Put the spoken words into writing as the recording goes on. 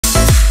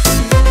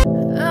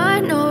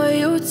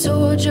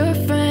told your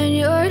friend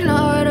you're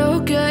not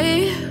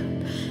okay?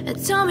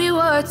 And tell me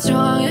what's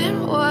wrong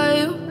and why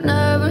you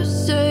never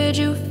said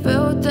you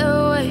felt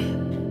that way.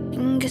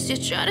 And guess you're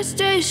trying to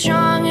stay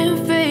strong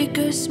and fake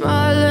a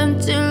smile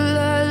until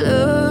I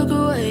look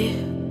away.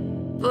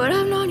 But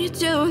I've known you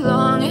too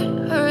long,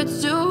 it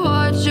hurts to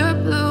watch your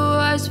blue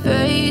eyes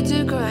fade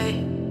to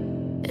gray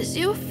as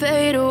you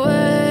fade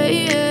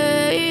away,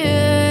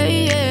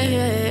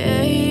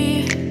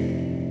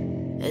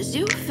 as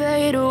you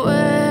fade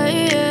away.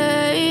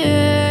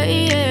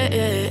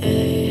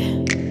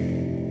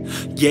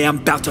 Yeah, I'm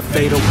about to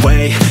fade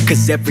away,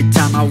 cause every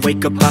time I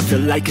wake up I feel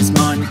like it's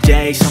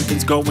Monday.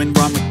 Something's going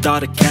wrong with all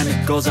the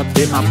chemicals up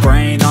in my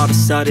brain. All of a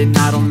sudden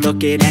I don't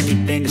look at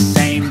anything the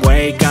same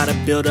way. Gotta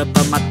build up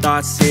of my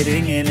thoughts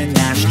sitting in an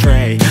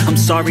ashtray. I'm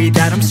sorry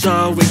that I'm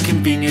so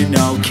inconvenient,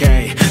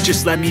 okay?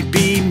 Just let me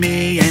be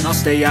me and I'll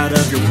stay out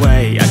of your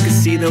way. I can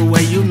see the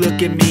way you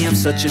look at me, I'm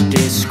such a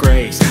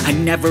disgrace. I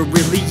never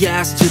really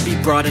asked to be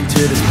brought into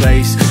this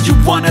place. You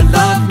wanna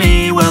love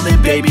me? Well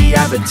then baby,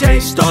 have a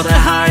taste. All the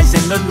highs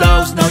and the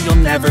lows, no,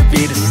 you'll never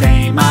be the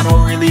same. I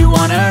don't really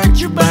wanna hurt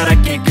you, but I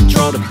can't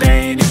control the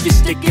pain. If you're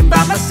sticking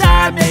by my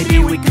side, maybe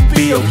we could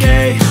be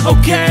okay.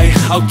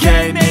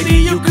 Okay, maybe